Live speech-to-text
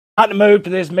Not to move to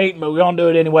this meeting, but we're gonna do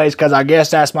it anyways because I guess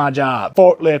that's my job.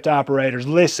 Forklift operators,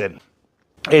 listen.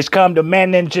 It's come to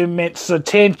management's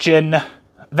attention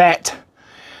that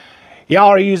y'all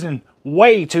are using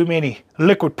way too many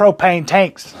liquid propane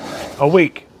tanks a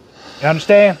week. You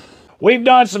understand? We've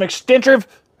done some extensive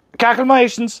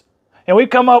calculations and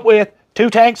we've come up with 2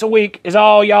 tanks a week is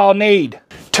all y'all need.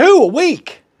 2 a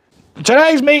week?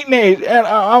 Today's meeting is, and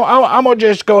I'm gonna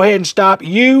just go ahead and stop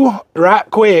you right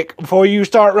quick before you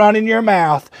start running your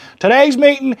mouth. Today's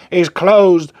meeting is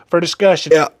closed for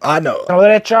discussion. Yeah, I know. An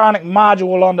electronic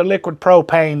module on the liquid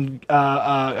propane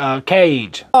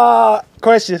cage.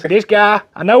 Question. This guy,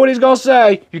 I know what he's gonna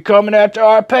say. You're coming after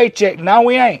our paycheck. No,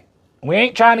 we ain't. We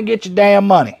ain't trying to get your damn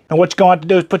money. And what you're going to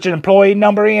do is put your employee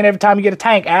number in every time you get a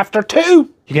tank. After 2,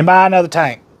 you can buy another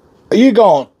tank. Are you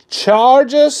gonna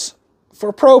charge us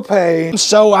for propane?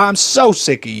 So I'm so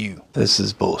sick of you. This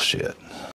is bullshit.